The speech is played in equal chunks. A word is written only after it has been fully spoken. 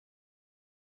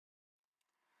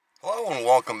Hello and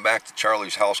welcome back to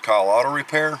Charlie's House Call Auto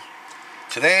Repair.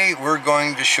 Today we're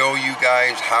going to show you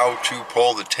guys how to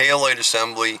pull the taillight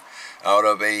assembly out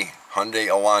of a Hyundai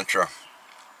Elantra.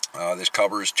 This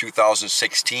covers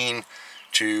 2016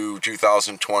 to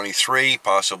 2023,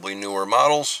 possibly newer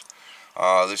models.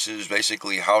 This is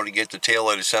basically how to get the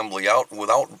taillight assembly out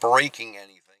without breaking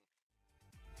anything.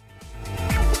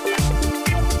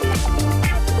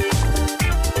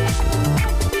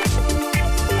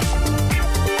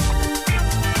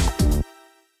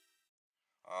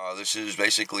 This is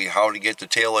basically how to get the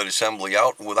taillight assembly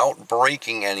out without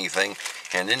breaking anything,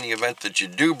 and in the event that you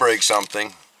do break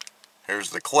something,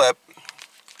 here's the clip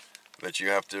that you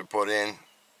have to put in.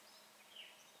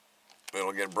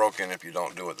 It'll get broken if you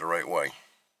don't do it the right way.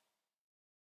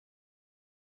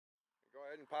 Go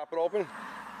ahead and pop it open.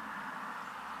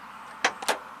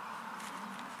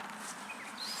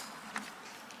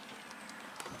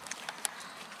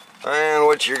 And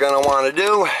what you're going to want to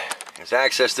do is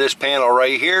access this panel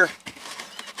right here.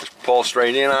 Just pull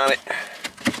straight in on it,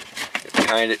 get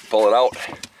behind it, pull it out.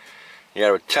 You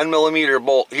have a 10mm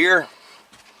bolt here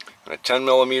and a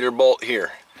 10mm bolt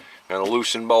here. I'm going to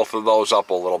loosen both of those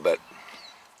up a little bit.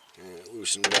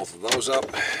 Loosen both of those up,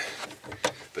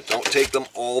 but don't take them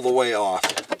all the way off.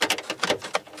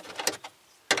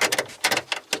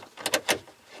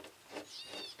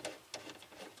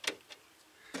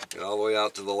 Get all the way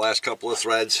out to the last couple of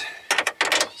threads.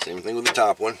 Same thing with the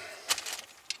top one.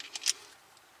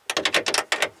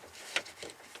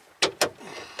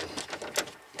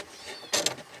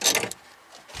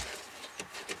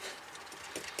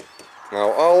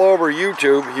 Now, all over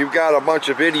YouTube, you've got a bunch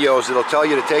of videos that'll tell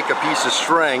you to take a piece of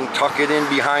string, tuck it in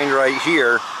behind right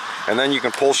here, and then you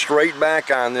can pull straight back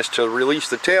on this to release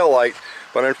the tail light.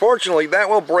 But unfortunately, that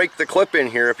will break the clip in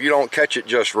here if you don't catch it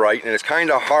just right, and it's kind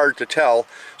of hard to tell.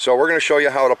 So we're going to show you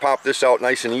how to pop this out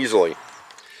nice and easily.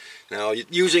 Now,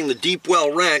 using the deep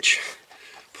well wrench,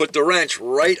 put the wrench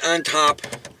right on top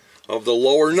of the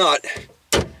lower nut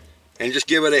and just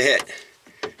give it a hit.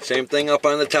 Same thing up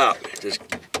on the top. Just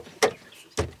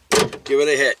give it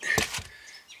a hit.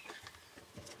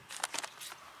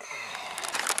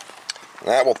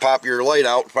 That will pop your light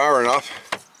out far enough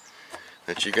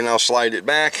that you can now slide it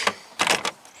back.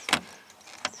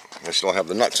 I still have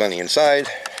the nuts on the inside.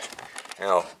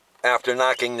 Now, after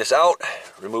knocking this out,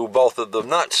 remove both of the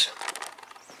nuts.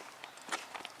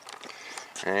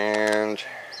 And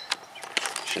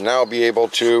should now be able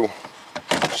to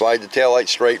slide the taillight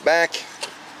straight back.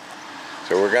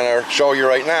 So we're going to show you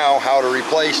right now how to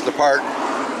replace the part,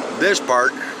 this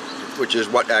part, which is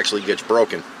what actually gets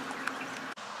broken.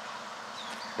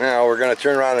 Now we're going to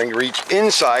turn around and reach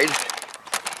inside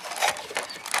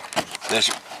this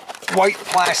white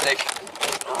plastic.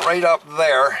 Right up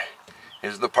there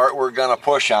is the part we're going to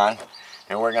push on,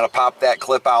 and we're going to pop that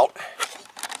clip out.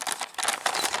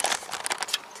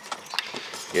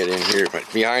 Get in here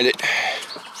behind it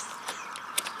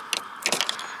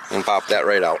and pop that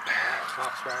right out.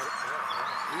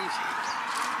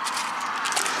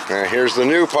 Now here's the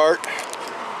new part,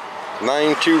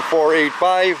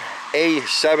 92485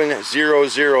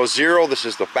 A7000. This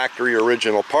is the factory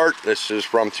original part. This is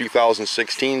from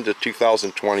 2016 to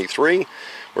 2023.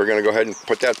 We're going to go ahead and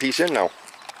put that piece in now.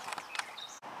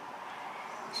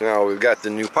 So now we've got the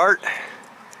new part.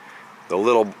 The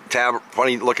little tab,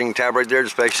 funny looking tab right there,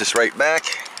 just makes this right back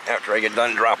after I get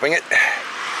done dropping it.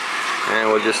 And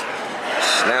we'll just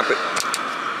snap it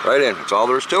right in. That's all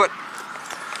there is to it.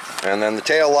 And then the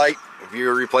tail light, if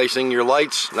you're replacing your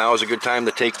lights, now is a good time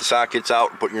to take the sockets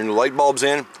out and put your new light bulbs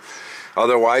in.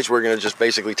 Otherwise, we're going to just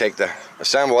basically take the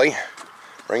assembly,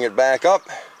 bring it back up,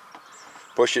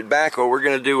 push it back. What we're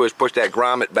going to do is push that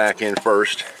grommet back in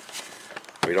first.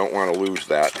 We don't want to lose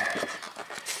that.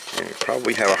 And you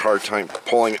probably have a hard time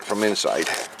pulling it from inside.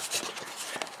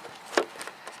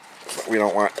 But we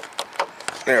don't want,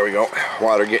 there we go,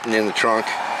 water getting in the trunk.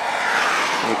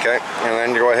 Okay, and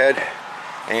then go ahead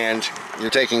and you're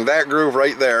taking that groove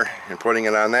right there and putting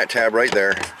it on that tab right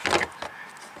there.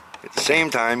 At the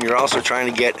same time, you're also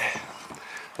trying to get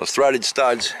those threaded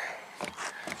studs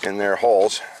in their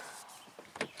holes.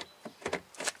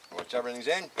 Once everything's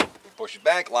in, push it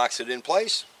back, locks it in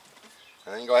place.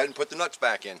 And then go ahead and put the nuts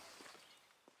back in.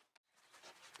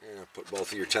 Put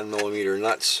both of your 10mm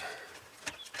nuts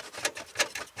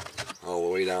all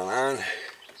the way down on.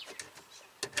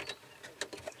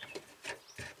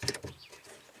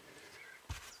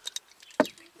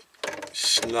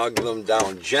 Snug them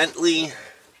down gently.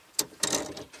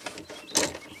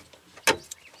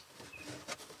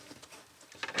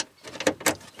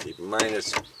 Keep in mind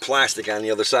it's plastic on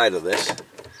the other side of this.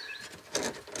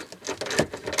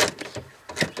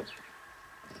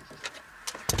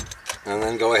 And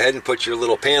then go ahead and put your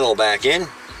little panel back in.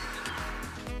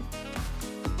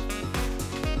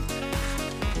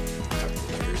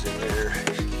 Wires in there.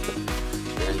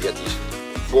 And you got these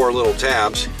 4 little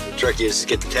tabs. The trick is to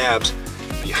get the tabs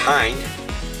behind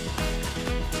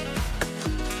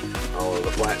all of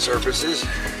the flat surfaces.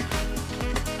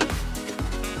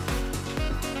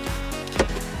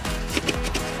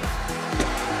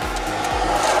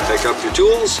 Pick up your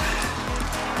tools.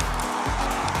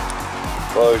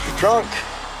 Close your trunk.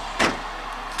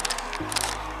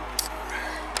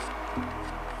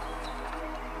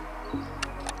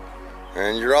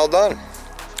 And you're all done.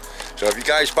 So if you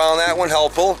guys found that one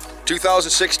helpful,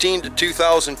 2016 to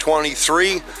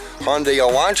 2023 Hyundai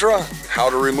Elantra, how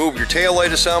to remove your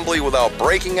taillight assembly without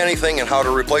breaking anything and how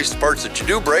to replace the parts that you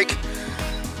do break.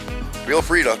 Feel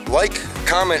free to like,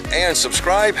 comment, and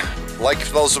subscribe. Like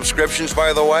those subscriptions,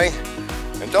 by the way.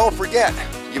 And don't forget,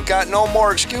 you've got no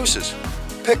more excuses.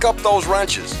 Pick up those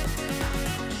wrenches.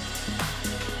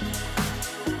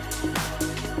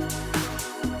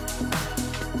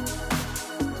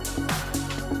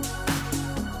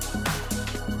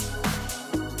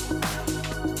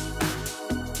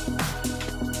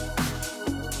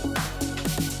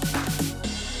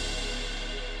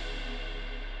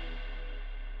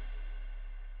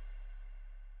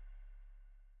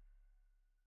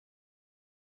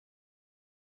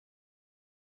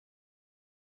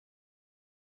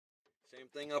 Same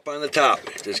thing up on the top.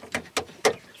 Just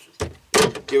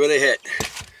give it a hit.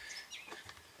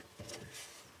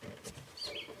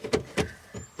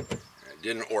 It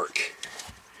didn't work.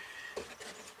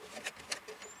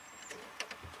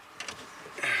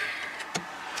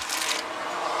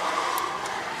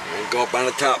 And go up on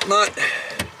the top nut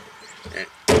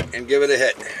and give it a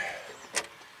hit.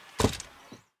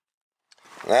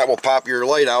 That will pop your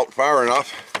light out far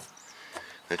enough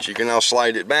that you can now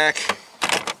slide it back.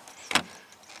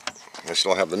 I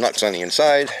still have the nuts on the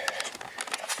inside.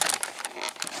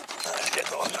 Let's get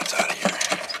those nuts out of here.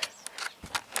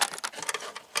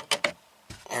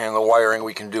 And the wiring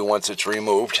we can do once it's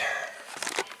removed.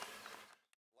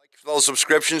 Like those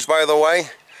subscriptions, by the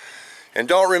way. And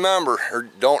don't